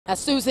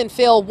Susan,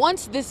 Phil,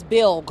 once this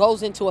bill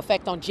goes into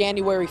effect on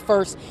January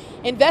 1st,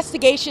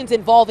 investigations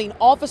involving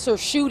officer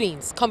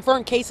shootings,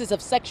 confirmed cases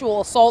of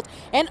sexual assault,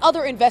 and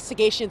other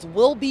investigations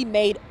will be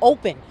made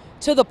open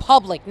to the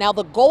public. Now,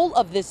 the goal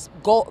of this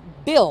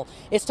bill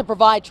is to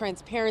provide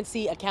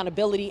transparency,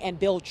 accountability, and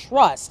build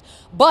trust.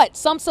 But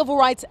some civil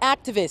rights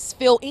activists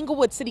feel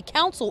Inglewood City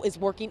Council is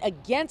working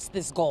against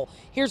this goal.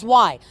 Here's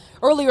why.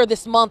 Earlier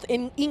this month,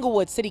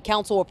 Inglewood City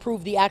Council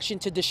approved the action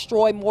to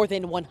destroy more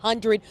than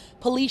 100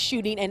 police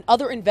shooting and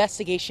other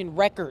investigation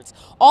records.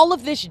 All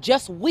of this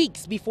just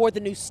weeks before the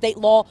new state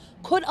law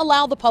could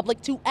allow the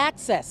public to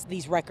access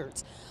these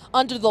records.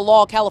 Under the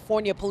law,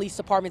 California police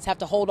departments have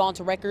to hold on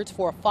to records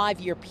for a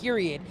 5-year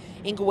period.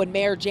 Inglewood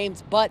Mayor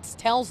James Butts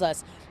tells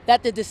us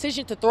that the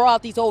decision to throw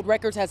out these old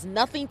records has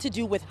nothing to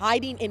do with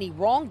hiding any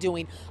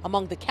wrongdoing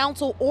among the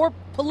council or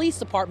police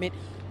department,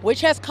 which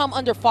has come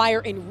under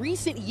fire in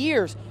recent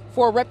years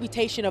for a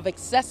reputation of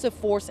excessive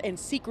force and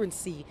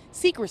secrecy,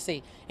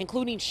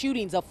 including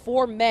shootings of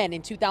 4 men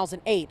in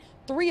 2008,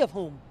 3 of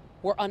whom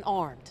were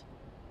unarmed.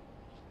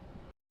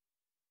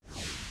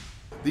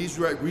 These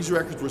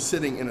records were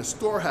sitting in a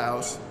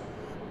storehouse,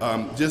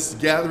 just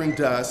gathering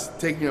dust,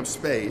 taking up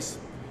space.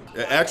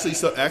 Actually,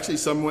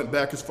 some went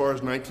back as far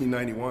as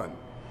 1991.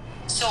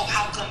 So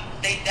how come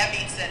that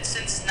means that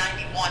since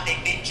 91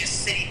 they've been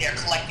just sitting there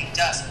collecting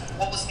dust?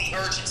 What was the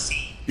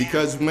urgency?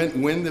 Because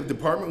when the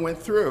department went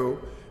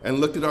through and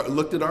looked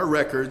at our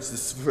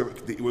records,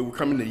 we were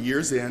coming to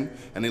years in,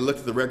 and they looked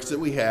at the records that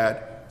we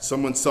had.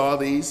 Someone saw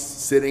these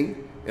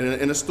sitting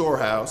in a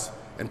storehouse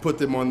and put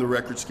them on the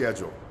record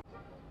schedule.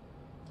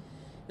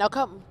 Now,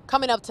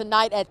 coming up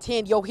tonight at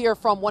 10, you'll hear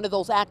from one of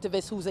those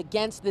activists who's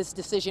against this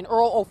decision,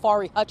 Earl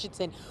Ofari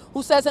Hutchinson,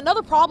 who says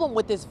another problem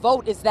with this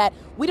vote is that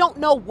we don't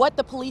know what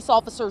the police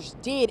officers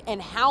did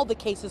and how the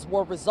cases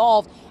were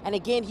resolved. And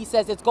again, he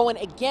says it's going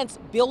against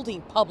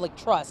building public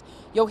trust.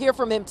 You'll hear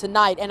from him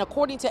tonight. And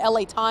according to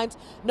LA Times,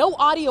 no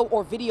audio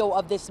or video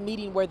of this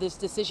meeting where this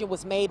decision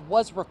was made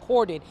was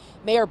recorded.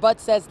 Mayor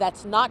Butts says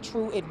that's not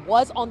true. It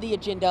was on the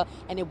agenda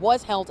and it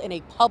was held in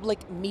a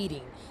public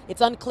meeting.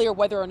 It's unclear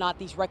whether or not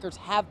these records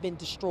have been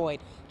destroyed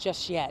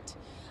just yet.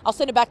 I'll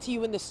send it back to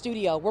you in the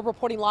studio. We're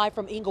reporting live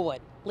from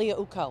Inglewood. Leah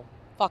Uko,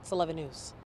 Fox 11 News.